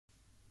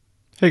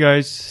Hey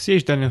guys,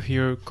 CH Daniel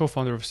here,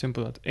 co-founder of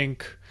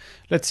Simple.inc.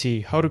 Let's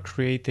see how to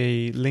create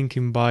a link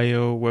in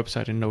bio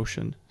website in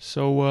Notion.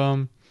 So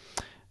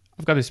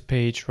I've got this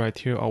page right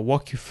here. I'll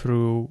walk you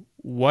through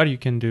what you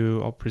can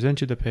do. I'll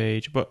present you the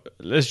page, but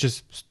let's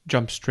just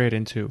jump straight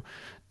into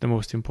the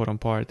most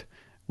important part,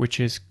 which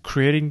is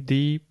creating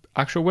the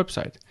actual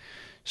website.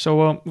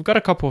 So we've got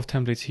a couple of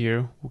templates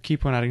here. We'll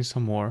keep on adding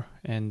some more,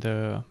 and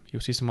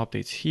you'll see some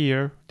updates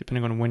here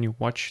depending on when you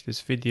watch this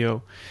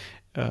video.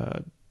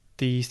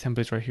 These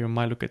templates right here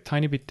might look a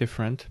tiny bit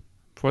different,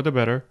 for the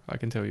better, I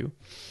can tell you.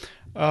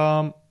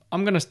 I'm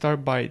gonna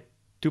start by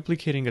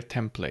duplicating a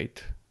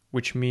template,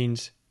 which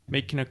means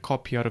making a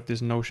copy out of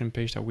this Notion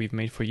page that we've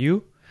made for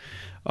you.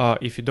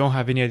 If you don't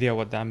have any idea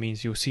what that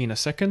means, you'll see in a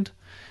second.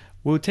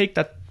 We'll take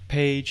that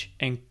page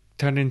and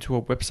turn it into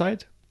a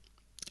website.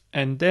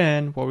 And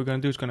then what we're gonna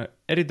do is gonna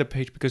edit the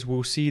page, because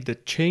we'll see the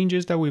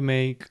changes that we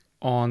make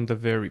on the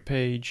very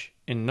page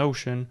in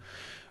Notion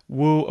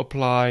will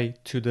apply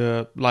to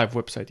the live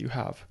website you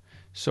have.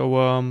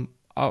 So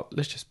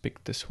let's just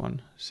pick this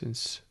one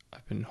since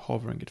I've been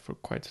hovering it for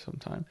quite some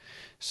time.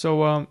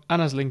 So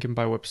Anna's link in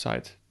bio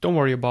website. Don't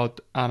worry about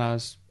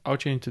Anna's. I'll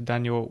change it to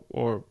Daniel,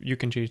 or you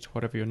can change it to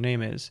whatever your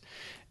name is.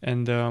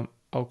 And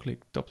I'll click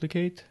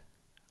duplicate.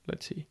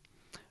 Let's see.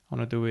 I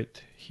want to do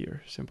it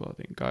here.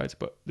 Simple.inc guides,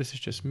 but this is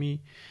just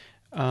me.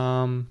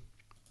 Let's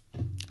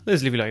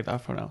leave it like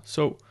that for now.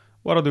 So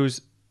what I'll do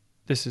is,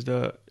 this is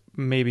the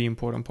maybe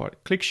important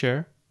part. Click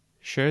share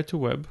it to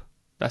web.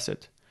 That's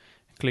it.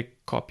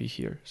 Click copy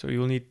here. So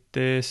you'll need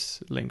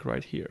this link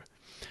right here.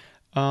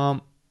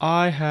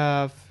 I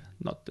have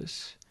not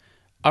this.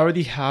 I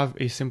already have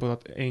a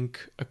Simple.inc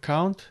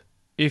account.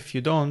 If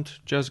you don't,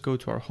 just go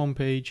to our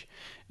homepage,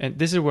 and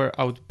this is where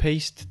I would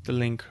paste the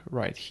link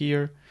right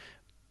here.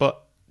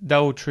 But that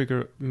will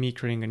trigger me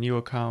creating a new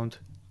account.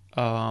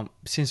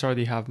 Since I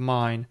already have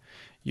mine,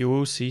 you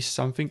will see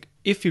something.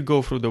 If you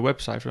go through the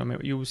website from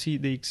it, you will see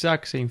the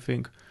exact same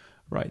thing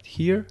right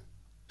here.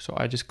 So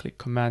I just click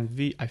Command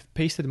V. I've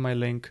pasted my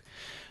link.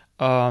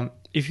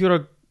 If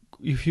you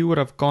would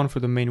have gone for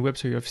the main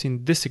website, you have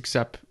seen this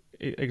exact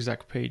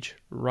page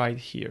right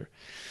here.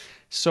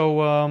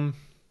 So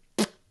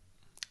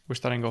we're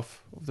starting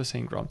off of the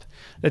same ground.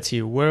 Let's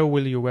see, where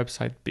will your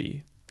website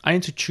be? I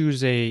need to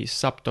choose a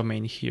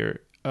subdomain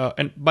here.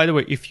 And by the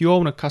way, if you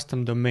own a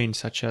custom domain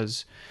such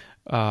as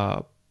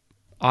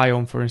I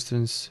own, for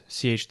instance,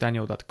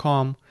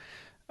 chdaniel.com.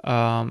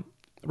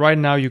 Right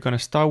now, you're going to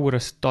start with a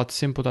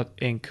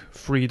 .simple.inc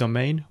free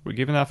domain. We're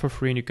giving that for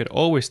free, and you could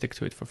always stick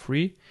to it for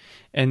free.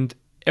 And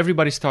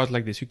everybody starts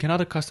like this. You can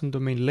add a custom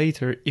domain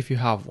later if you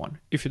have one.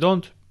 If you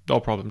don't, no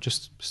problem.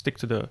 Just stick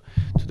to the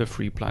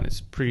free plan.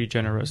 It's pretty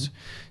generous.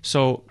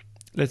 So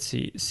let's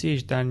see,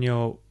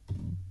 chdaniel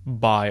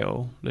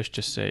bio. Let's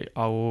just say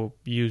I will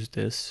use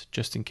this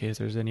just in case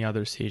there's any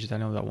other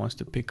chdaniel that wants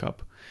to pick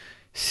up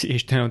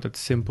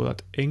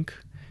chdaniel.simple.inc.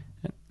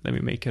 Let me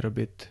make it a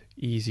bit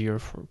easier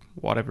for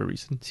whatever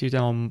reason.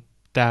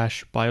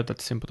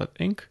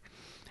 chdaniel-bio.simple.inc.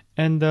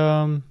 And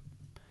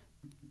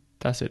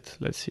that's it.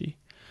 Let's see.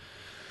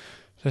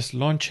 Let's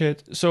launch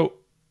it. So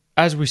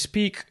as we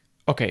speak,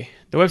 okay,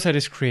 the website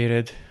is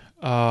created.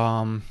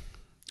 I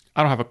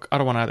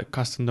don't want to add a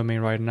custom domain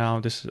right now.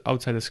 This is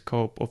outside the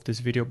scope of this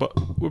video, but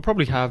we'll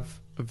probably have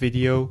a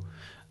video.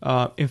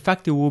 In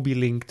fact, it will be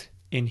linked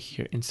in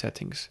here in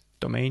settings,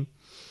 domain,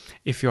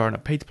 if you're on a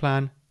paid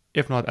plan.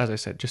 If not, as I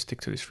said, just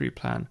stick to this free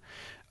plan.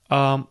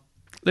 Let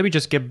me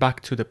just get back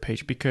to the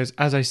page, because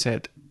as I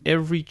said,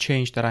 every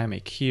change that I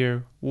make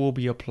here will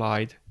be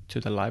applied to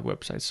the live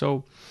website.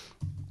 So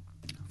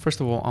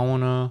first of all, I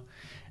don't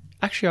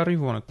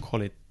even want to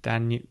call it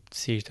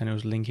CH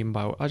Daniel's link in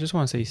bio. I just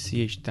want to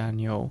say CH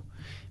Daniel,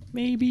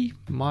 maybe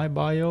my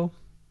bio,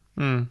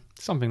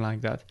 something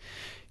like that.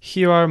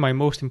 Here are my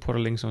most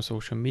important links on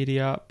social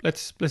media.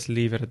 Let's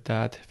leave it at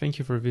that. Thank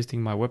you for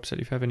visiting my website.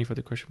 If you have any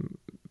further questions,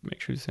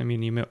 make sure to send me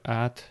an email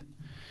at,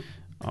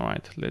 all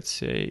right, let's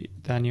say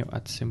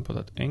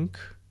daniel@simple.inc.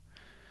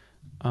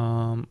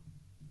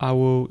 I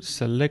will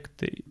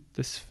select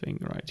this thing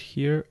right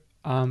here.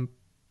 I'm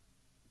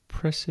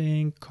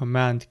pressing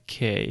Command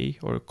K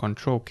or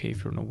Control K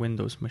if you're on a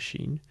Windows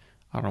machine.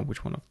 I don't know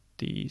which one of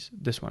these.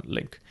 This one,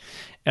 link.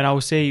 And I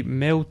will say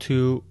mail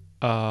to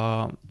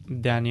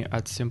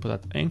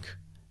daniel@simple.inc.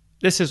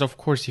 This is, of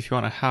course, if you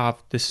want to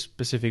have this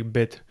specific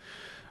bit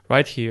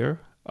right here.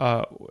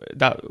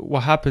 That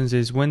what happens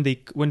is when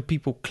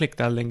people click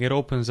that link, it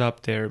opens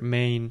up their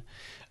main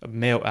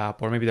mail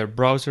app, or maybe their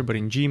browser, but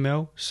in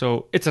Gmail.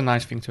 So it's a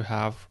nice thing to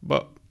have.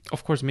 But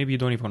of course, maybe you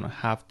don't even want to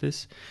have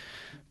this.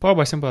 Powered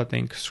by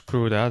Simple.inc,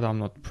 screw that. I'm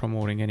not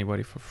promoting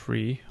anybody for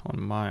free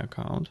on my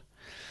account.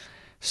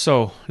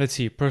 So let's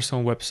see,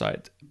 personal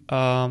website.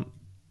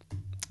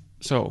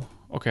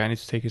 Okay, I need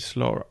to take it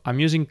slower. I'm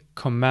using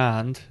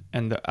Command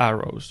and the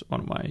arrows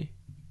on my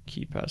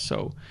keypad.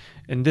 So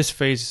in this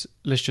phase,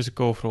 let's just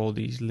go for all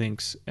these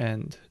links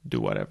and do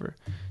whatever.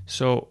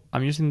 So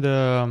I'm using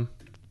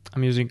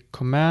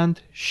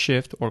Command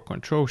Shift or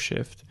Control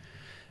Shift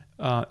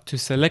to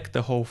select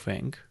the whole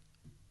thing.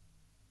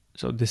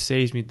 So this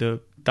saves me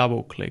the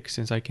double click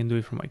since I can do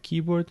it from my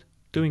keyboard.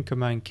 Doing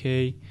Command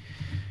K.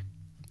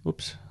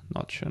 Oops,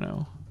 not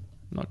channel.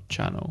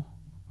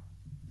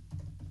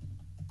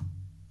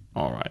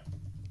 All right.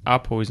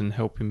 Apple isn't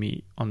helping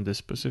me on this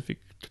specific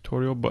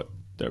tutorial, but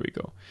there we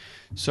go.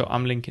 So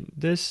I'm linking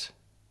this.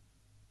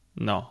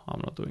 No,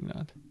 I'm not doing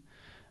that.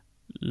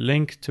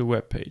 Link to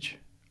web page.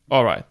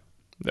 All right,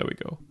 there we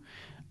go.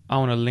 I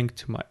want to link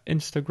to my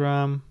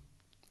Instagram.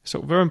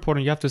 So very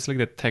important, you have to select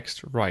the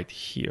text right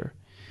here.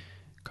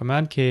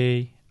 Command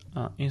K,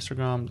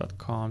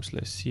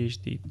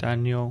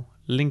 instagram.com/chdaniel,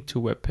 link to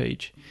web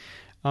page.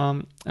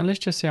 And let's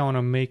just say I want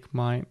to make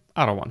I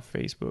don't want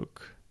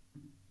Facebook.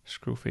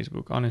 Screw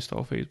Facebook,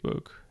 uninstall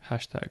Facebook,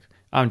 hashtag.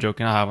 I'm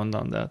joking, I haven't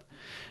done that.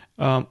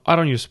 I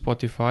don't use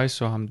Spotify,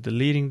 so I'm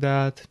deleting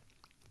that.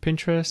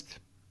 Pinterest,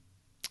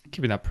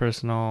 keeping that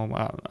personal.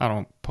 I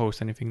don't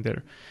post anything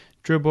there.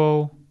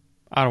 Dribble,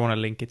 I don't want to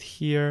link it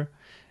here.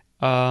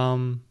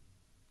 Let's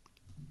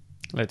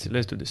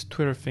do this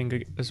Twitter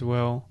thing as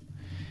well.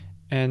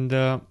 And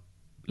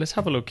let's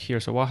have a look here.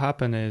 So what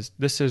happened is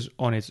this is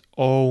on its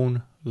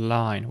own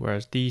line,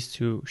 whereas these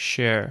two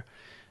share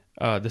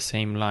the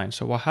same line.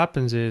 So what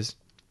happens is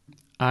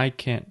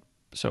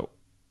so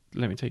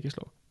let me take it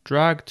slow.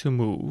 Drag to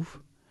move,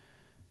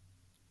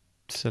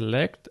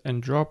 select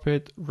and drop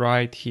it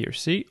right here.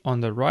 See, on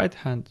the right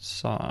hand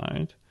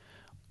side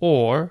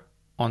or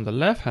on the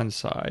left hand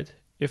side,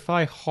 if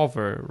I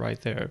hover right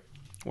there,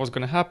 what's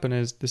going to happen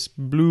is this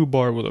blue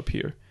bar will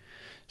appear.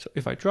 So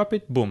if I drop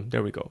it, boom,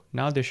 there we go.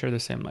 Now they share the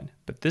same line,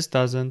 but this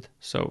doesn't.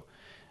 So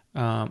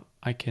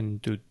I can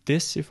do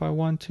this if I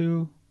want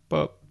to,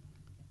 but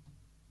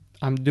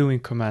I'm doing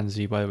Command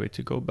Z, by the way,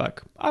 to go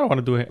back. I don't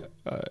want to do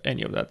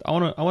any of that. I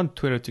want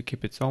Twitter to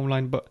keep its own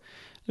line, but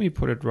let me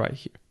put it right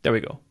here. There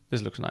we go.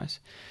 This looks nice.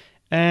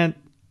 And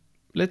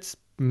let's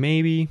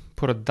maybe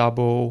put a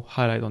double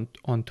highlight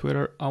on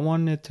Twitter. I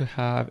want it to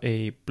have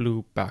a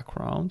blue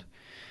background.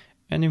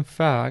 And in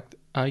fact,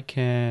 I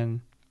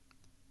can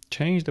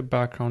change the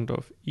background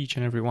of each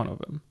and every one of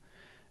them.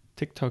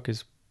 TikTok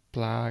is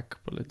black,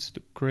 but let's do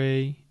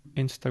gray.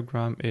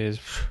 Instagram is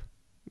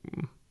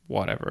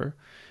whatever.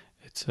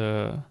 It's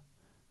a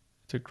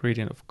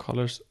gradient of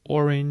colors,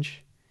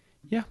 orange.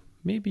 Yeah,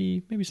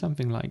 maybe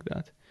something like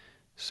that.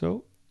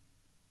 So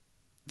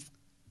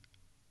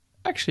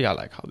actually, I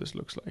like how this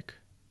looks like.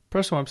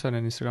 Personal website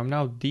and Instagram.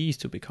 Now these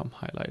two become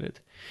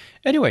highlighted.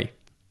 Anyway,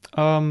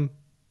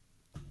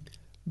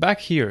 back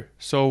here.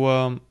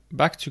 So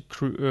back to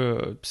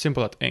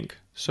simple.inc.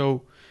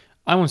 So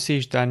I'm on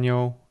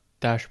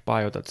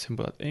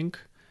chdaniel-bio.simple.inc.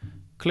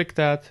 Click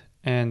that,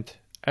 and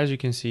as you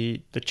can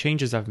see, the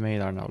changes I've made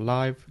are now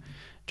live.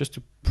 Just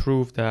to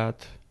prove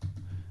that,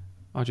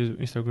 I'll just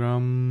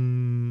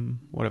Instagram,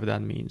 whatever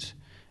that means.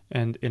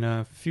 And in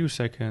a few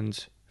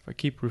seconds, if I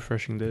keep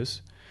refreshing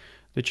this,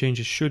 the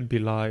changes should be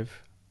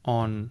live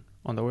on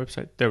the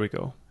website. There we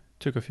go.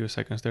 Took a few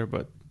seconds there,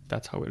 but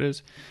that's how it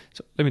is.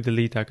 So let me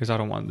delete that because I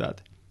don't want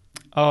that.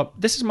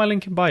 This is my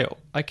link in bio.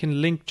 I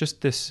can link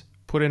just this,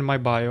 put it in my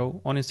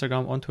bio on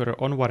Instagram, on Twitter,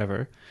 on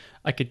whatever.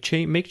 I could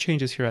make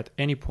changes here at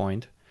any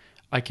point.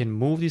 I can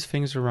move these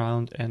things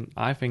around, and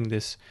I think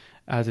this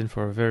adds in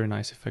for a very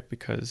nice effect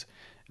because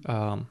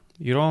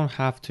you don't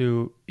have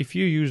to, if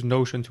you use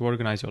Notion to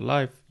organize your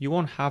life, you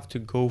won't have to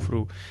go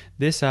through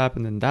this app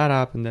and then that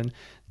app and then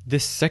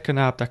this second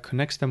app that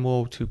connects them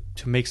all to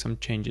make some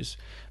changes.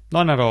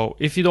 None at all.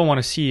 If you don't want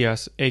to see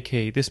us,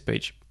 aka this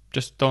page,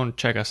 just don't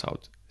check us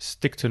out.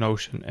 Stick to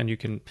Notion and you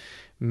can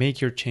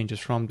make your changes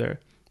from there.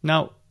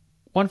 Now,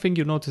 one thing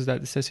you notice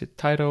that it says here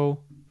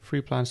title,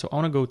 free plan. So I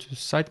want to go to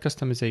site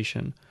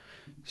customization,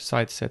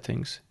 site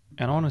settings,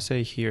 and I want to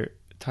say here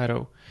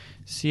title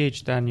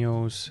CH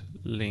Daniels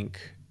link,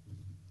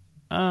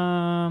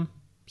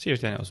 CH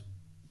Daniels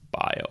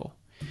bio,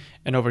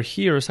 and over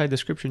here a site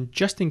description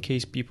just in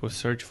case people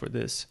search for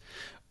this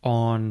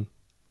on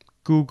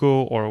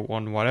Google or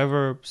on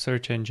whatever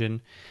search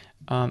engine.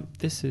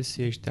 This is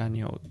CH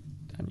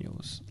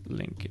Daniels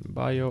link in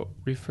bio.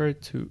 Refer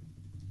to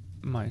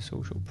my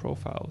social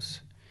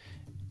profiles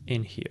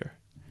in here.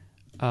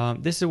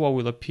 This is what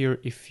will appear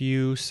if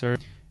you search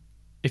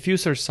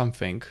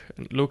something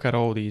and look at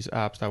all these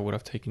apps that would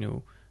have taken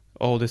you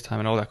all this time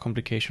and all that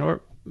complication,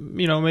 or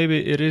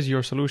maybe it is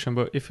your solution,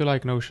 but if you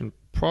like Notion,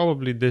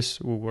 probably this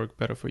will work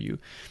better for you.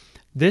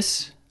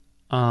 This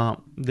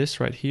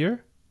right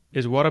here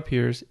is what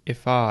appears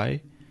if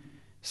I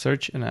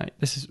search, and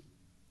this is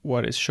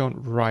what is shown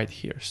right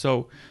here.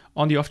 So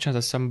on the off chance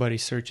that somebody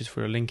searches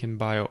for a link in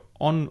bio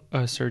on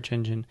a search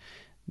engine,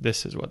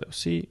 this is what they'll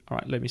see. All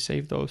right, let me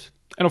save those.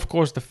 And of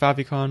course the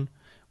favicon,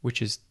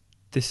 which is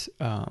this,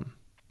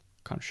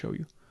 can't show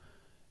you.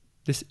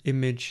 This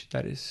image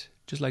that is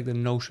just like the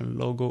Notion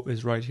logo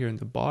is right here in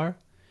the bar.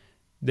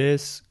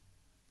 This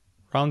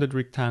rounded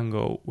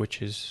rectangle,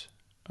 which is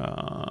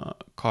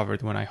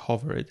covered when I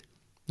hover it,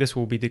 this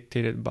will be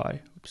dictated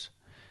by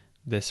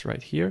this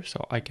right here.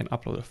 So I can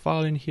upload a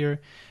file in here.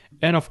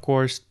 And of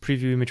course,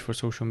 preview image for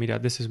social media.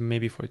 This is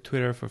maybe for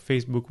Twitter, for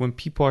Facebook. When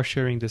people are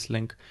sharing this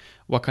link,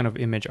 what kind of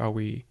image are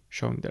we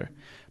showing there?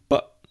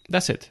 But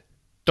that's it.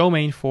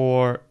 Domain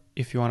for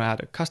if you want to add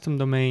a custom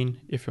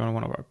domain, if you want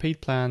one of our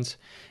paid plans,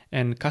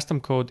 and custom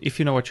code if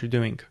you know what you're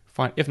doing.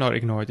 Fine. If not,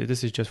 ignore it.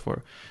 This is just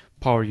for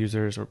power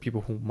users or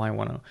people who might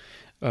want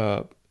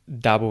to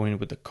dabble in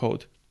with the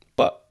code.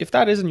 But if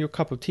that isn't your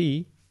cup of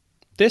tea,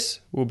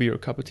 this will be your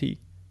cup of tea.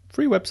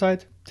 Free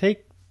website.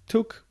 It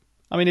took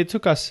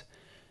us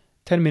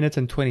 10 minutes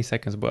and 20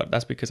 seconds, but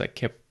that's because I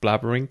kept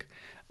blabbering.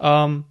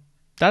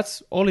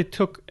 That's all it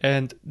took.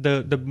 And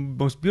the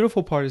most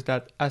beautiful part is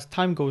that as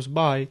time goes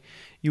by,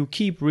 you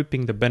keep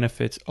reaping the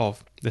benefits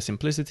of the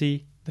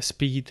simplicity, the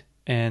speed,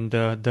 and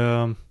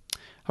the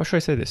how should I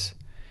say this?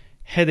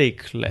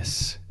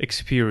 Headache-less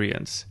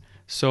experience.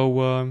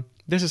 So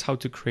this is how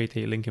to create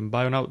a link in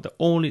bio. Now,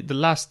 the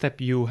last step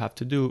you have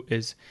to do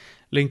is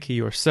link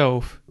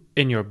yourself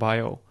in your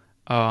bio.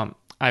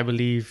 I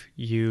believe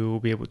you'll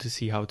be able to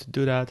see how to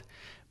do that.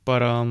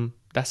 But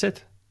that's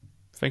it.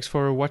 Thanks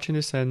for watching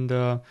this, and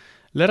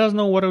let us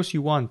know what else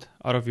you want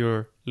out of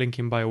your link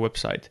in bio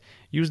website.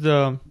 Use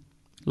the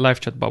live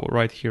chat bubble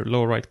right here,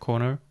 lower right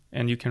corner,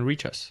 and you can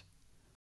reach us.